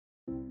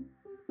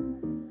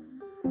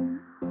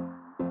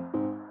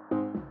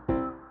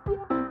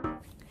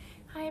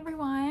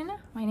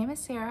is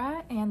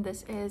Sarah, and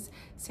this is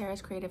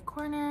Sarah's Creative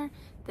Corner.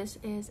 This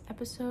is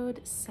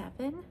episode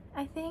 7,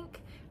 I think,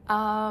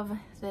 of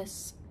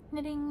this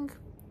knitting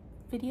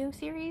video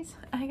series,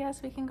 I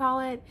guess we can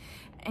call it.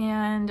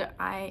 And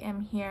I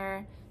am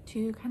here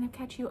to kind of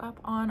catch you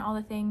up on all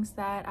the things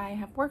that I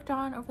have worked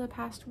on over the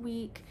past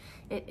week.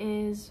 It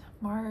is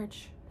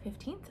March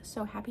 15th,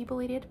 so happy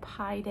belated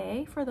Pi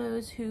Day for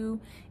those who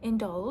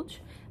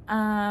indulge.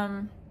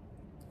 And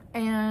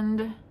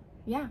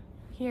yeah,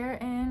 here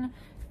in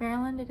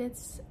Maryland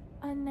it's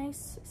a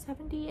nice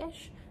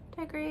 70-ish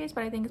degrees,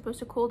 but I think it's supposed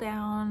to cool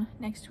down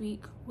next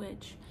week,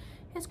 which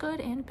is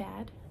good and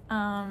bad.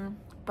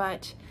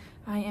 But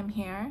I am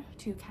here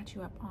to catch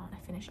you up on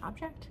a finished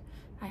object.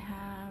 I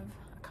have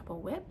a couple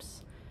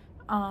whips,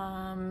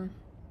 and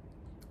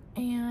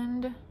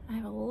I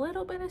have a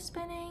little bit of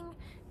spinning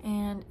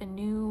and a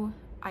new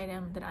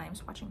item that I am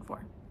swatching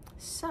for.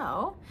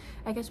 So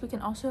I guess we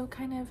can also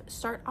kind of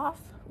start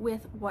off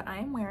with what I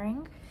am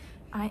wearing.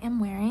 I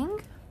am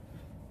wearing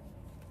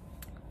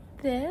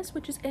this,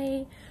 which is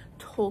a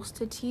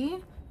Tolsta tee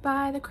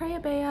by the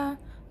Cremé.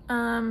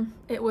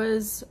 It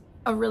was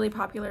a really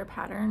popular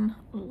pattern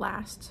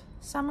last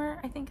summer,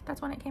 I think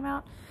that's when it came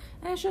out,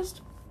 and it's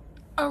just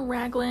a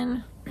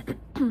raglan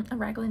a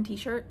raglan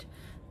t-shirt.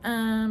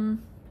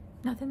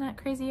 Nothing that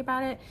crazy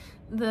about it.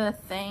 The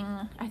thing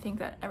I think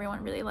that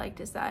everyone really liked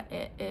is that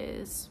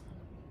it's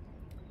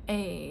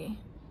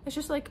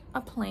just like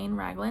a plain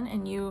raglan,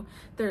 and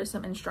there's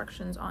some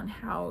instructions on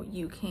how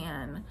you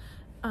can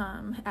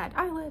add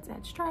eyelets,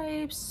 add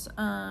stripes,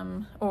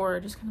 or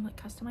just kind of like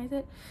customize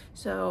it.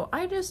 So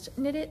I just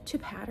knit it to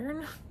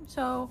pattern,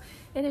 so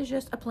it is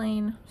just a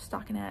plain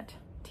stockinette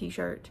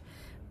t-shirt.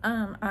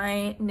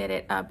 I knit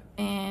it up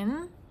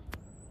in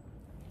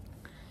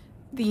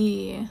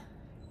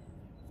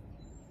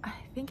I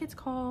think it's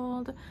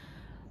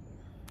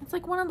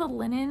like one of the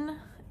linen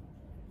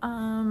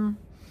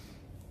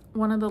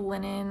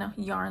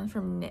yarns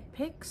from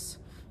KnitPicks.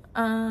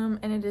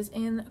 And it is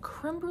in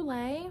Creme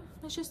Brulee.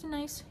 It's just a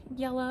nice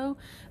yellow.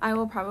 I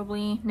will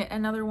probably knit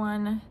another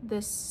one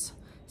this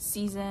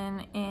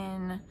season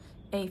in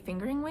a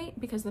fingering weight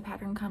because the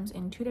pattern comes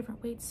in 2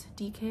 different weights,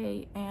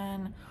 DK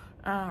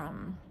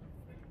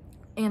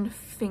and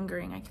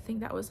fingering. I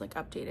think that was like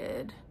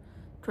updated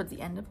towards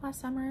the end of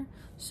last summer.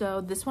 So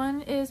this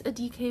one is a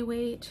DK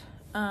weight,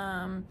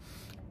 and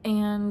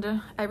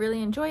I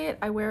really enjoy it.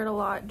 I wear it a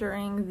lot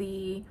during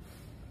the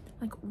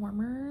like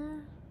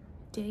warmer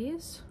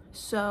days,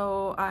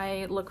 so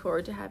I look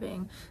forward to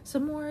having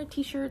some more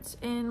t-shirts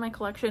in my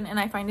collection, and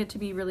I find it to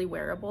be really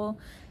wearable.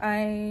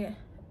 I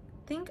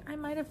think I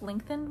might have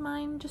lengthened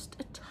mine just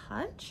a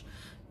touch,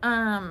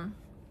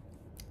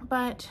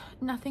 but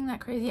nothing that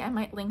crazy. I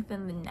might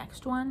lengthen the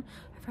next one.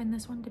 I find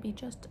this one to be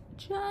just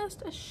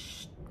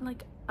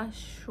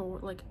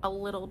a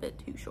little bit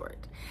too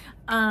short.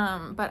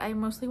 But I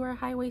mostly wear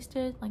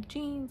high-waisted like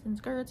jeans and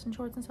skirts and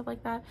shorts and stuff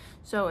like that,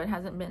 so it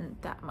hasn't been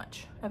that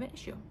much of an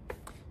issue.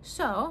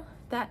 So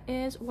that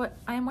is what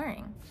I'm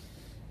wearing,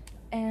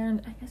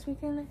 and I guess we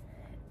can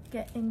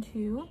get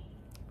into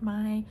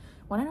my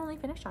one and only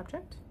finished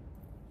object,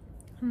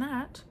 and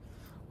that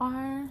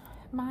are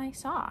my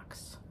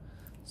socks.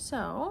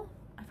 So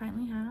I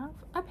finally have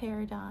a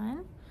pair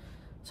done.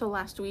 So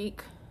last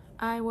week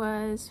I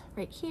was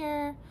right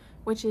here,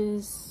 which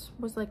was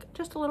like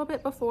just a little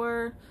bit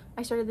before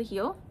I started the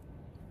heel.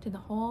 Did the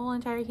whole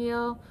entire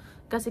heel,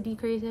 gusset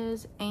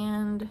decreases,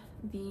 and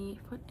the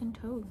foot and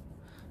toe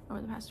over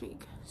the past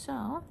week.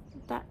 So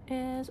that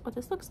is what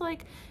this looks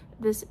like.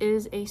 This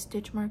is a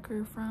stitch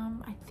marker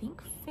from, I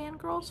think,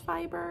 Fangirls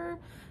Fiber,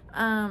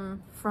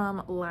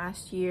 from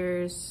last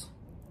year's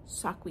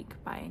Sock Week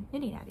by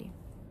Knitty Natty.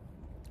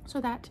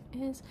 So that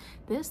is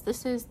this.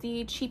 This is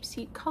the Cheap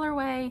Seat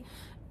colorway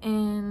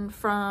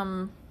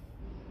from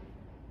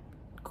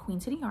Queen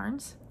City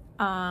Yarns,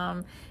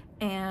 and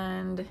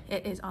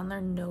it is on their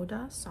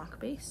NoDa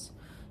sock base.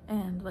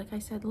 And like I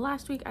said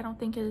last week, I don't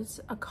think it's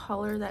a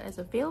color that is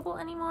available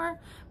anymore,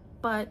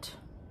 but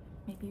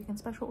maybe you can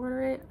special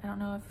order it. I don't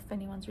know if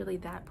anyone's really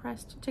that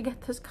pressed to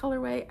get this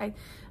colorway.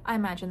 I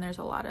imagine there's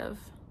a lot of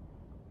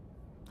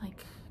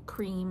like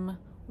cream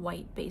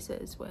white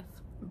bases with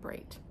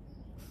bright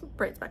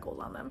speckles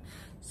on them.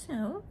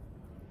 So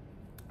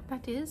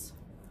that is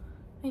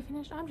my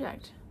finished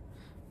object.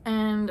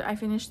 And I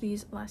finished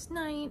these last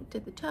night,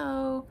 did the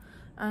toe.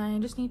 I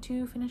just need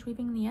to finish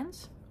weaving the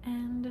ends,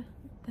 and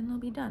then they'll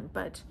be done,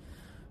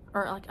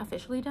 or like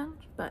officially done.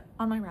 But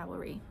on my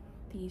Ravelry,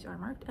 these are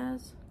marked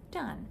as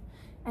done.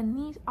 And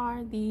these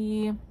are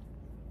the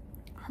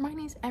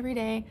Hermione's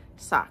Everyday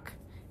Sock,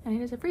 and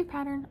it is a free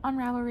pattern on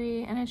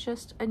Ravelry, and it's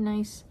just a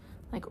nice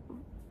like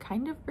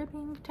kind of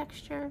ribbing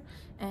texture,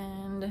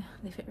 and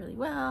they fit really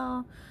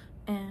well,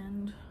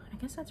 and I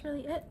guess that's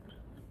really it.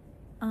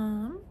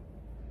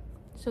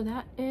 So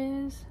that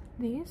is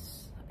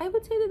these. I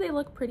would say that they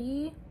look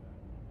pretty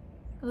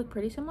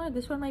similar.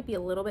 This one might be a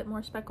little bit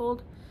more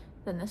speckled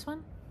than this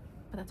one,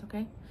 but that's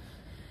okay.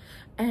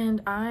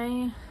 And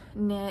I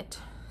knit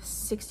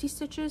 60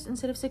 stitches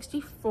instead of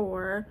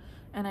 64,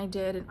 and I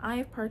did an Eye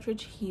of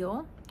Partridge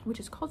heel, which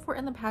is called for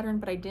in the pattern,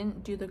 but I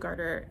didn't do the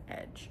garter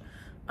edge.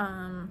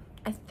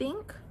 I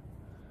think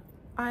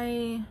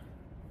I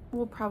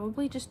will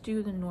probably just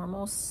do the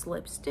normal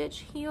slip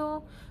stitch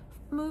heel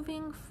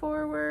moving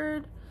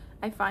forward.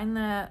 I find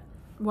that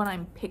when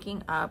I'm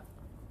picking up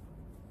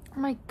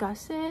my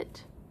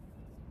gusset,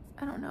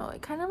 I don't know,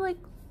 it kind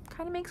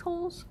of makes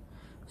holes.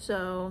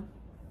 So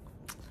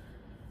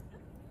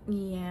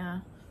yeah,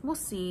 we'll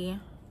see.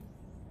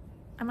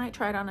 I might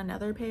try it on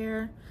another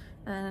pair,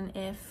 and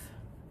if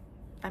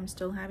I'm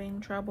still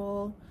having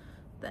trouble,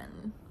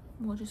 then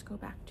we'll just go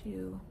back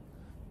to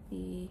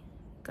the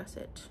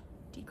gusset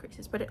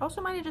decreases. But it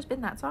also might have just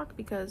been that sock,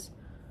 because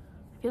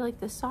I feel like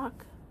this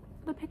sock,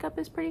 the pickup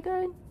is pretty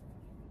good.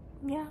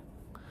 Yeah,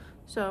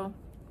 so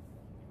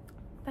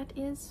that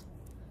is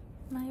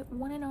my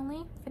one and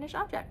only finished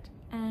object,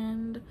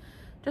 and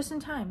just in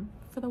time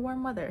for the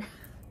warm weather.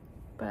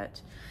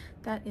 But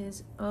that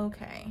is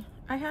okay.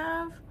 I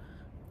have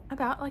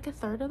about like a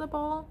third of the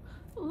ball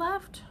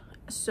left,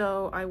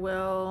 so I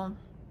will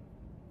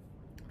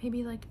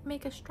maybe like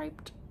make a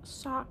striped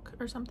sock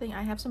or something.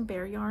 I have some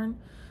bare yarn,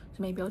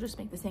 so maybe I'll just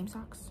make the same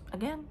socks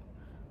again,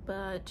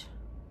 but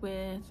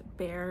with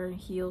bare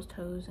heels,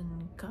 toes,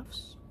 and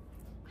cuffs.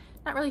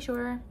 Not really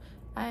sure.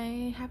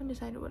 I haven't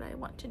decided what I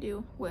want to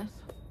do with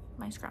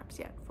my scraps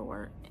yet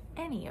for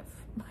any of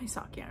my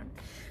sock yarn.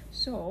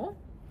 So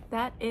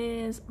that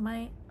is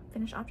my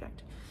finished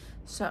object.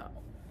 So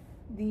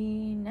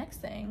the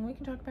next thing we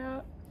can talk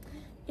about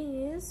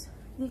is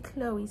the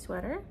Chloe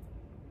sweater.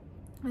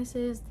 This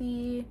is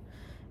the,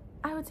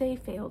 I would say,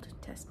 failed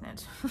test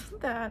knit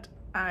that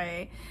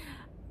I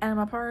am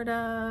a part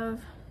of.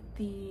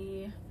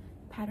 The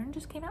pattern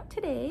just came out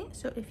today,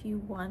 so if you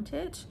want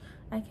it,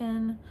 I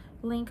can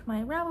link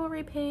my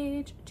Ravelry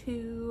page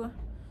to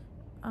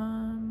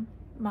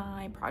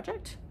my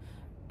project,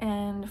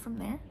 and from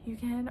there you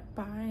can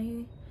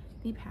buy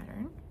the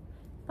pattern.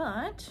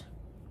 But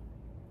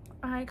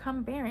I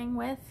come bearing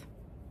with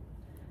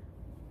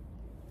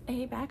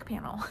a back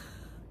panel.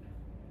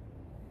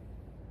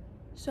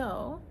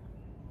 So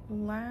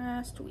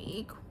last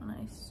week when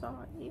I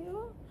saw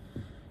you,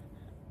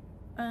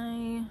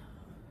 I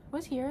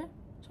was here,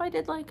 so I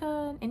did like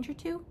an inch or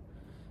two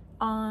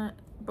on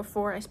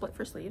before I split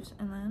for sleeves,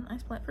 and then I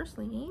split for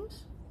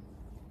sleeves.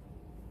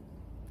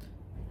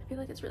 I feel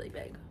like it's really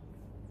big,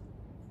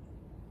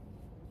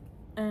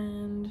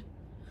 and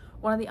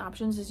one of the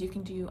options is you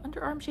can do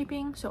underarm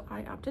shaping, so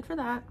I opted for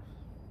that,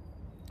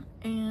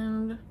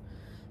 and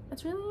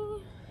that's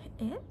really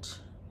it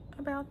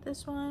about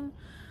this one.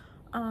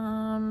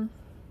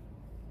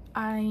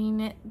 I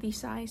knit the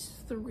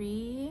size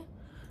 3,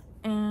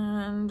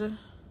 and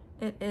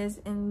it is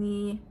in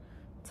the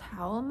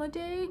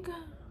Tålmodig.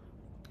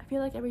 I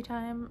feel like every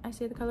time I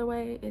say the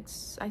colorway,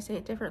 I say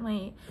it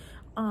differently.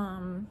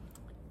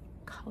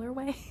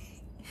 Colorway.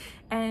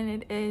 And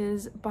it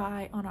is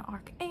by Anna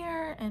Arc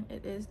Air, and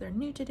it is their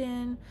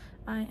Nutiden.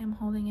 I am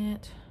holding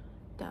it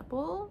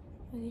double,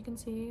 as you can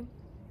see.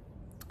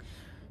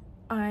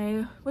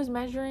 I was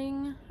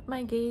measuring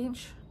my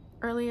gauge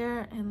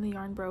earlier and the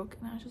yarn broke,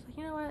 and I was just like,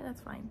 you know what, that's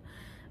fine.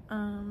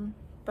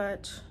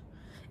 But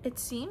it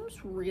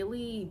seems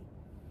really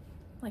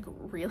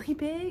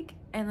big,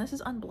 and this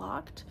is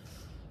unblocked.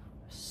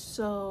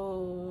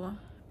 So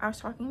I was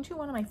talking to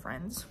one of my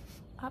friends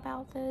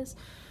about this,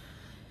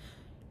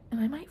 and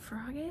I might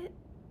frog it,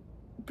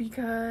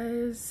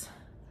 because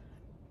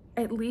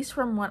at least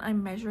from what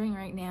I'm measuring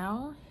right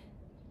now,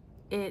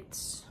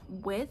 its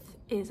width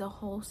is a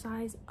whole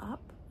size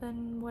up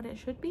than what it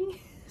should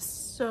be.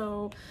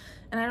 So,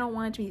 and I don't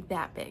want it to be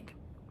that big.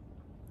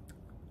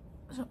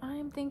 So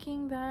I'm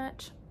thinking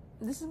that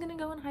this is gonna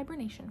go in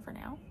hibernation for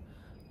now,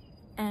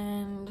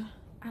 and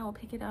I will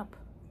pick it up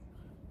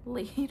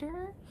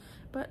later.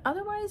 But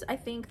otherwise, I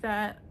think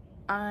that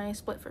I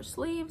split for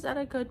sleeves at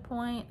a good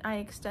point. I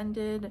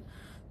extended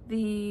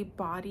the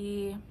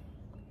body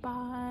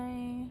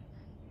by,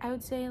 I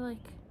would say,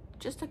 like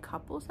just a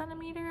couple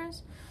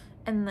centimeters,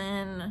 and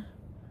then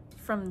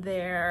from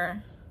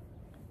there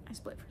I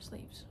split for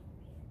sleeves.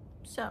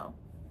 So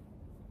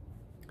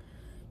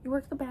you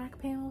work the back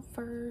panel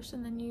first,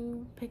 and then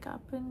you pick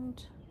up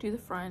and do the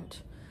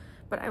front.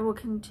 But I will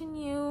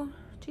continue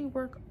to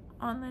work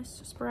on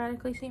this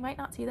sporadically, so you might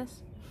not see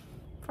this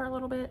for a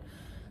little bit.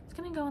 It's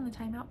gonna go in the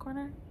timeout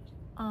corner.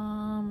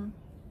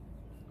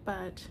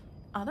 But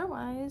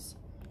otherwise,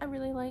 I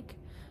really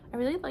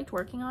liked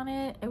working on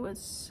it. It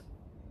was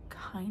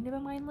kind of a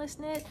mindless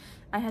knit.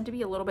 I had to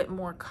be a little bit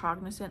more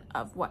cognizant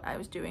of what I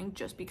was doing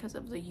just because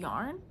of the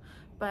yarn,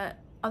 but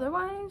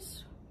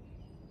otherwise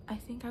I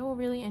think I will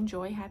really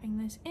enjoy having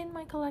this in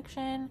my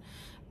collection,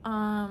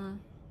 and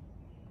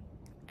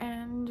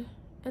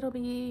it'll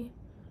be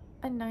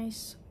a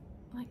nice,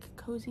 like,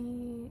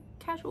 cozy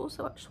casual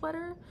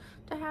sweater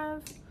to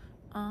have.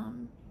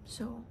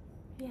 So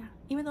yeah,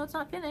 even though it's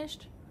not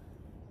finished,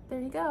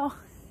 there you go.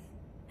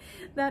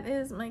 That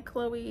is my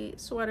Chloe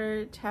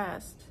sweater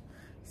test.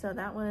 So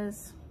that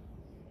was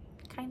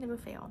kind of a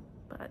fail,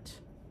 but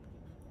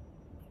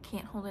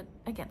can't hold it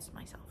against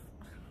myself.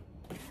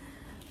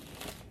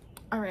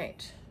 All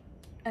right,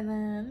 and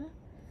then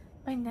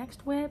my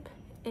next whip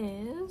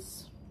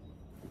is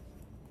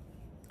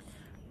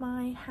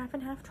my half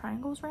and half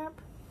triangles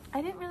wrap.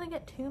 I didn't really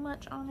get too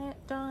much on it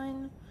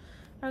done.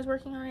 I was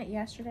working on it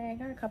yesterday. I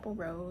got a couple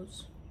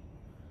rows,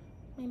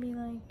 maybe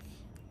like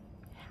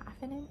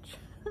half an inch.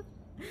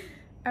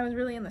 I was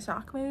really in the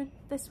sock mood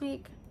this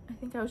week. I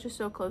think I was just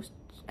so close.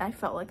 I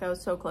felt like I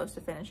was so close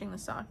to finishing the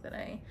sock that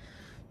I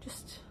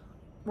just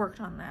worked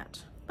on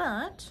that.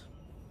 But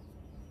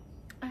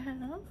I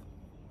have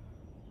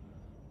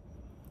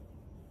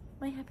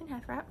my half and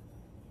half wrap,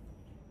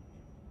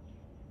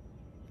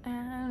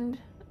 and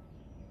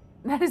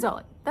that is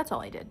all. That's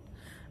all I did.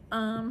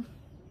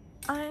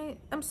 I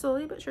am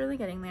slowly but surely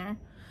getting there.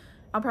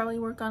 I'll probably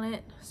work on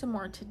it some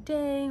more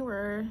today.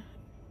 We're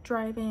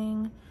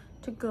driving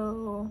to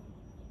go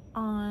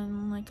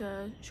on like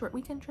a short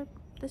weekend trip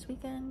this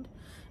weekend,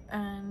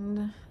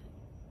 and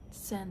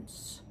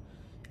since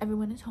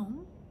everyone is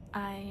home,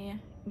 I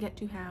get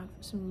to have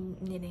some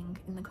knitting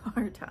in the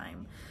car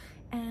time,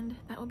 and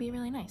that will be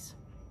really nice.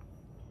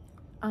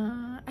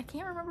 I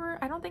can't remember,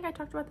 I don't think I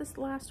talked about this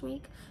last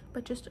week,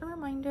 but just a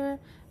reminder,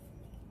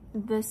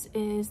 this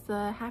is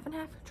the half and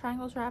half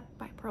triangles wrap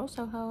by Purl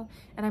Soho,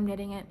 and I'm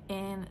knitting it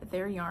in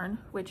their yarn,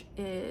 which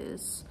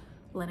is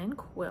linen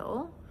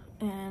quill,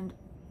 and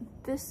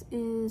this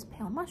is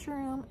pale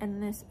mushroom,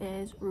 and this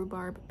is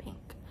rhubarb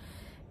pink.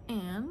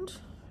 And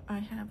I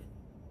have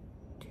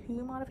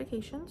 2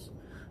 modifications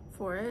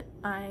for it.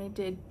 I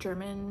did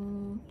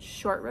German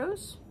short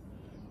rows,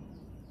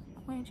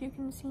 which you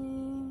can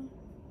see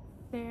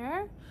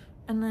there,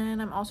 and then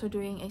I'm also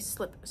doing a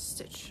slip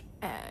stitch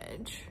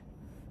edge,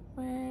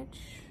 which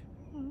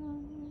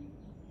you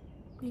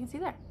can see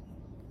there.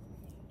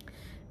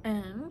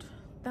 And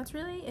that's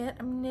really it.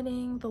 I'm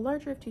knitting the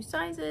larger of 2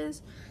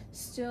 sizes,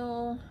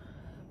 still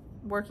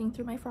working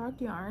through my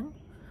frogged yarn,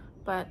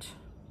 but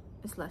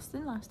it's less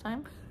than last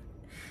time.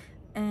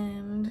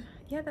 And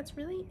yeah, that's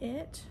really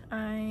it.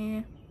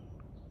 I'm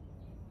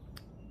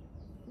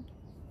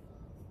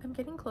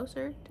getting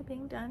closer to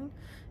being done.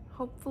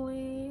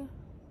 Hopefully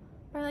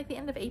by like the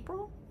end of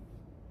April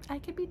I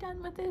could be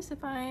done with this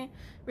if I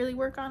really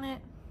work on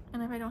it,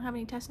 and if I don't have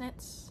any test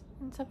knits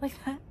and stuff like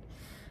that.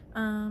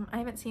 I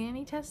haven't seen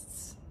any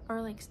tests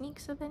or like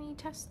sneaks of any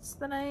tests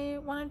that I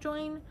want to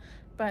join,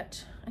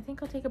 but I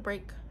think I'll take a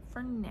break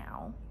for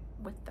now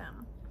with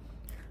them.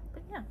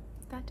 But yeah,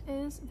 that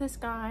is this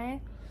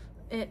guy.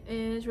 It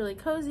is really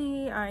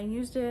cozy. I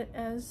used it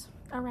as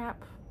a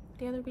wrap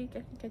the other week.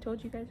 I think I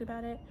told you guys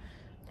about it,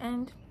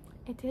 and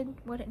it did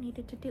what it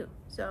needed to do.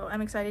 So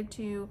I'm excited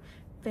to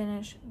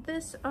finish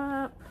this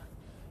up.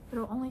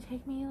 It'll only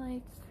take me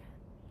like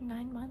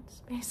 9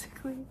 months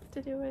basically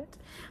to do it,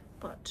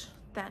 but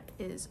that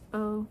is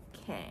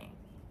okay.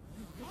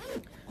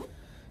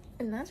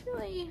 And that's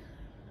really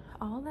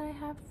all that I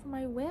have for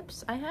my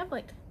whips. I have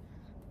like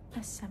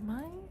a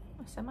semi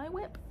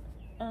whip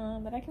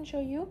that I can show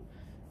you.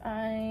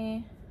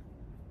 I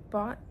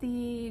bought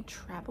the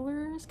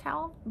Traveler's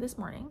Cowl this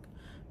morning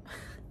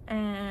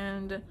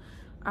and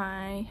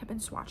I have been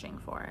swatching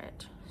for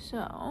it.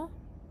 So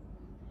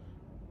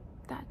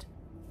that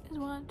is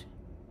what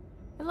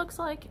it looks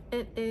like.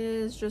 It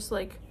is just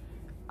like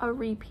a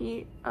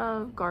repeat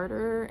of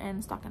garter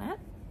and stockinette,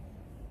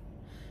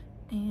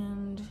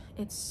 and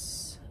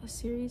it's a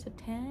series of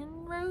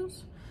 10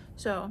 rows.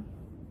 So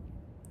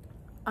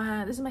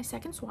this is my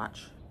second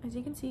swatch. As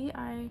you can see,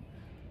 I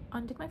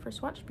undid my first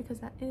swatch because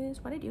that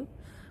is what I do,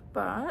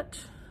 but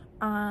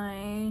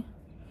I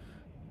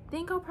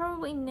think I'll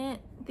probably knit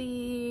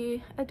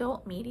the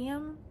adult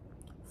medium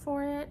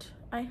for it.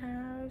 I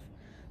have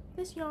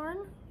this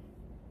yarn.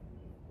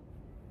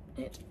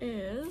 It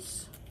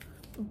is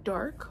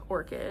Dark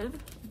Orchid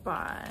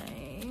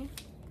by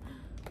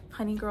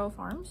Honey Girl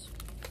Farms.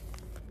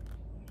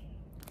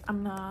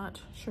 I'm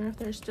not sure if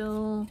they're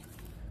still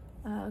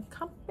a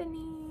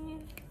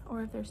company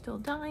or if they're still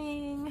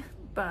dying,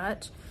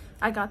 but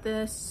I got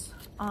this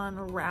on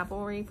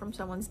Ravelry from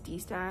someone's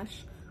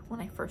D-stash when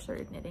I first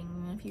started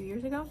knitting a few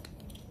years ago.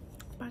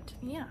 But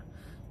yeah,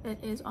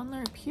 it is on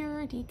their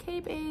pure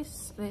DK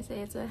base. They say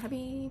it's a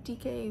heavy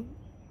DK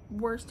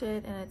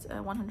worsted, and it's a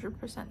 100%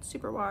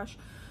 superwash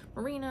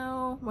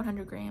merino,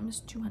 100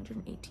 grams,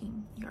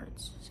 218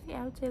 yards. So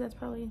yeah, I would say that's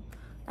probably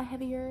a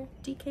heavier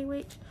DK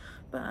weight,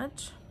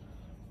 but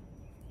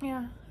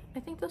yeah, I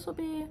think this will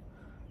be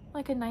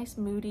like a nice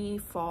moody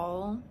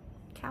fall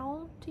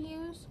cowl to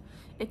use.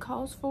 It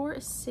calls for a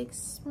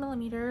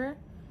 6mm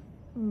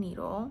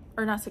needle,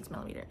 or not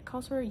 6mm, it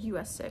calls for a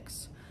US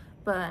 6,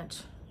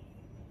 but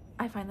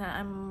I find that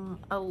I'm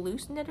a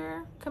loose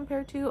knitter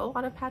compared to a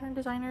lot of pattern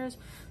designers,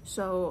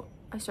 so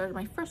I started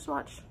my first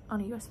swatch on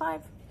a US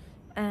 5,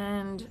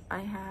 and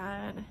I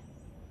had,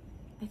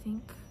 I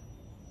think,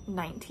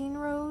 19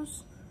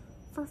 rows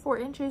for 4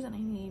 inches, and I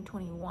need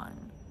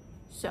 21,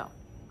 so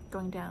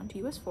going down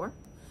to US 4.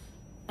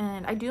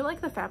 And I do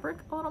like the fabric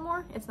a little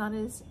more. It's not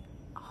as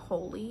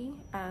holey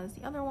as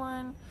the other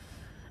one.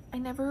 I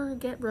never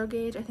get row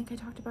gauge. I think I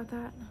talked about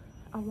that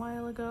a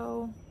while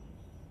ago.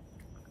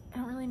 I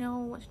don't really know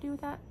what to do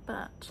with that,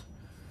 but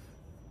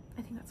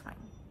I think that's fine.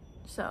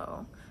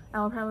 So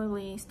I'll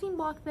probably steam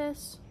block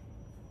this,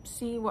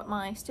 see what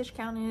my stitch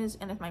count is,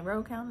 and if my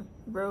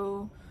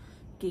row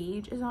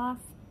gauge is off,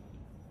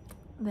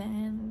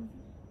 then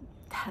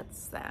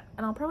that's that.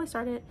 And I'll probably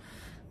start it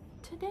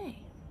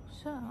today.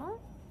 So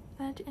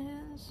that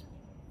is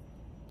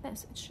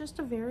this. It's just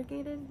a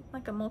variegated,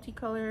 like a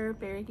multicolor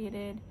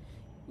variegated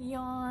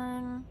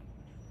yarn.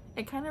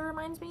 It kind of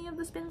reminds me of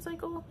the spin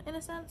cycle in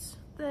a sense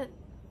that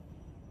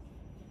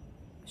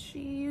she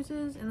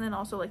uses, and then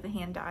also like the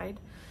hand-dyed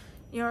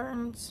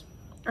yarns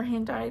or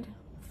hand-dyed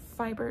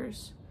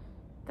fibers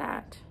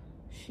that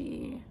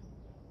she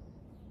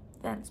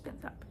then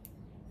spins up.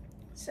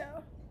 So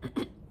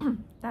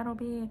that'll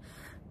be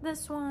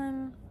this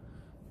one.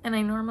 And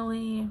I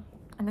normally,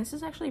 and this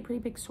is actually a pretty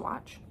big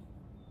swatch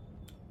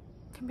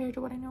compared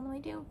to what I normally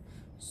do,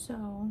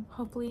 so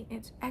hopefully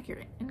it's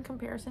accurate in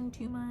comparison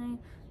to my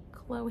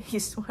Chloe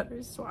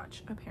sweater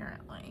swatch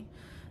apparently.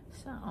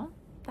 So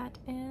that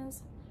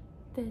is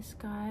this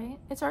guy.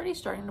 It's already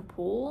starting to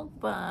pull,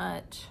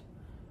 but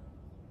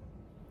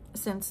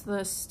since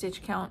the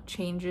stitch count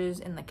changes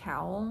in the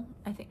cowl,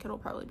 I think it'll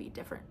probably be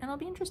different and it'll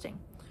be interesting.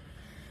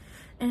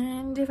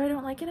 And if I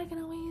don't like it, I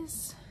can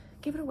always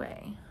give it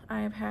away.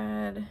 I've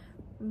had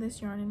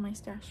this yarn in my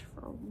stash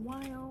for a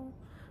while,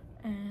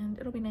 and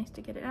it'll be nice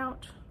to get it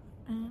out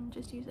and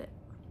just use it.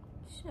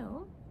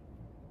 So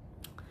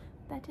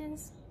that's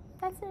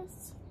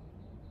this.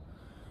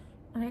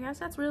 And I guess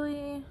that's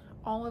really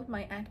all of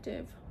my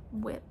active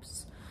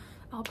whips.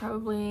 I'll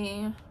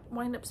probably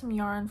wind up some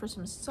yarn for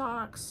some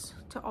socks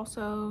to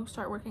also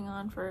start working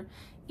on for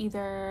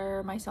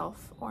either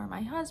myself or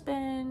my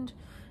husband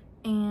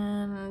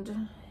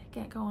and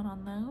get going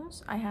on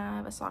those. I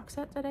have a sock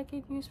set that I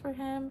could use for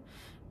him,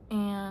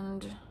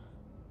 and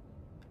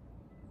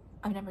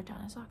I've never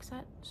done a sock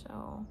set,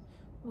 so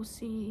we'll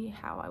see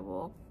how I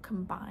will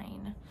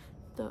combine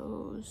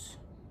those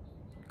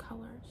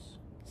colors.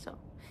 So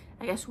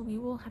I guess we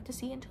will have to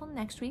see until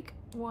next week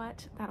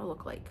what that'll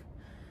look like.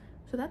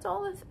 So that's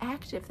all the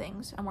active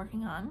things I'm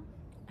working on.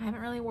 I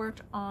haven't really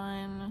worked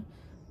on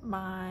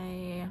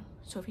my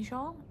Sophie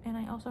shawl, and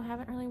I also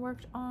haven't really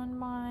worked on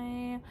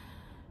my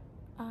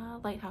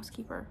Lighthouse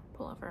Keeper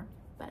pullover,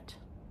 but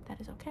that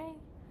is okay.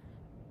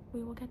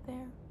 We will get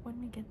there when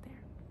we get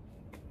there.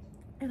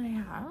 And I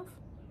have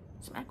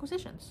some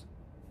acquisitions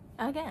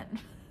again.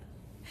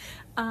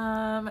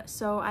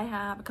 So I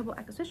have a couple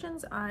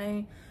acquisitions.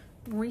 I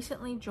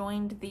recently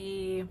joined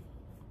the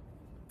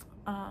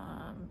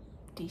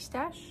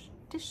D-Stash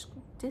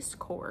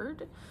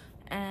Discord,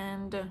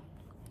 and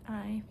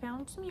I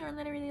found some yarn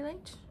that I really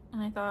liked,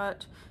 and I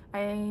thought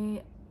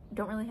I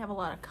don't really have a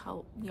lot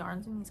of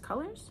yarns in these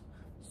colors,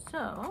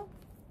 so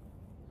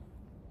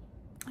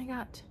I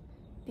got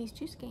these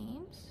two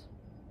skeins.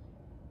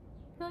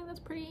 I feel like that's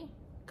pretty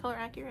color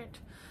accurate.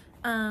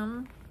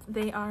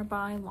 They are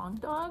by Long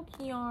Dog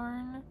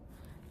Yarn,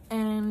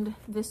 and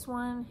this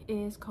one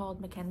is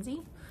called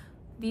Mackenzie.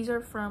 These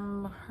are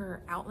from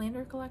her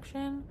Outlander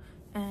collection,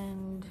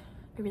 and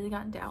I really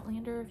got into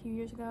Outlander a few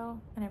years ago,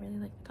 and I really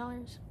like the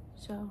colors,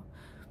 so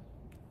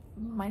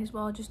might as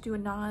well just do a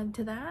nod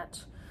to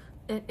that.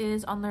 It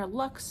is on their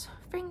Luxe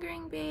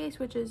fingering base,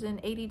 which is an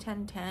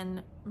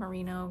 80-10-10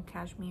 merino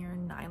cashmere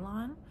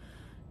nylon,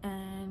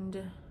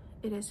 and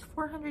it is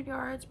 400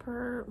 yards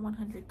per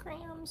 100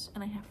 grams,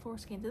 and I have 4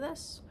 skeins of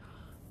this.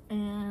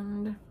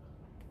 And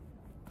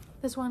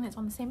this one is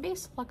on the same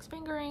base, Luxe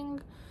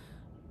fingering,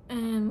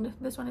 and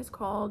this one is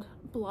called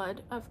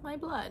Blood of My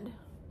Blood.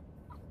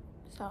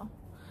 So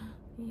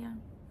yeah,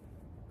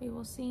 we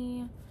will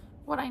see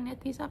what I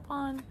knit these up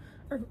on,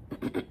 or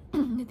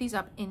knit these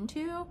up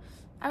into.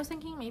 I was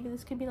thinking maybe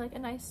this could be like a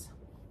nice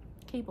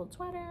cabled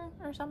sweater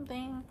or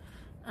something.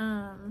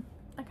 I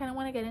kind of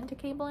want to get into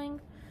cabling.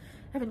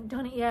 I haven't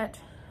done it yet.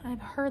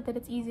 I've heard that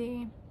it's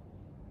easy.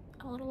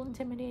 I'm a little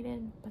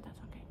intimidated, but that's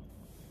okay.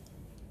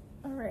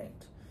 All right.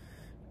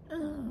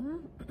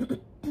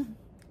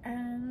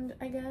 And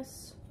I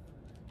guess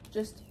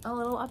just a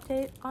little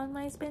update on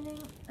my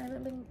spinning. I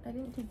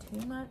didn't do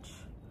too much,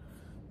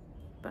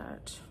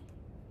 but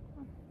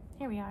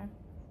here we are.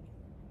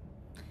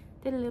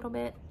 Did a little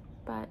bit,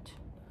 but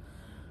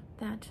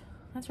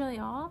that's really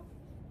all.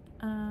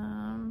 That's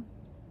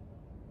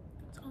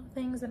all the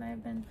things that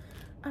I've been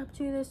up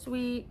to this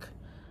week.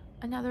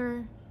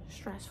 Another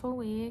stressful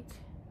week,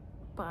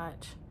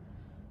 but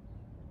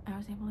I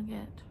was able to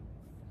get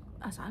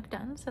a sock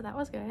done, so that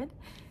was good.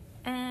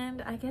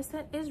 And I guess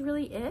that is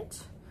really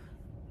it.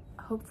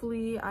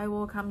 Hopefully I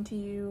will come to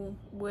you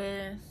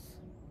with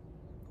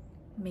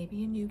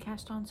maybe a new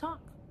cast on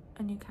sock,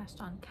 a new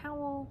cast on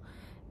cowl,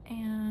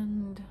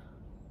 and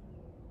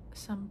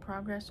some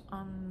progress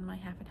on my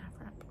half and half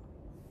wrap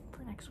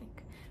for next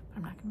week. But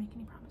I'm not gonna make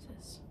any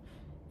promises.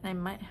 And I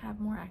might have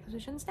more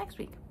acquisitions next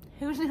week.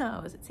 Who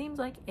knows? It seems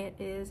like it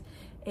is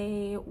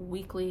a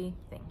weekly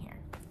thing here.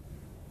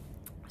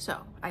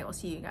 So I will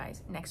see you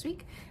guys next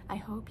week. I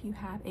hope you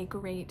have a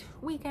great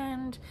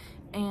weekend,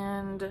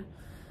 and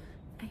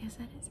I guess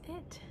that is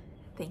it.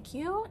 thank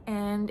you.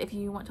 And if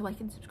you want to like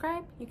and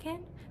subscribe, you can.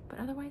 But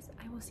otherwise,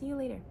 I will see you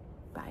later.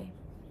 Bye.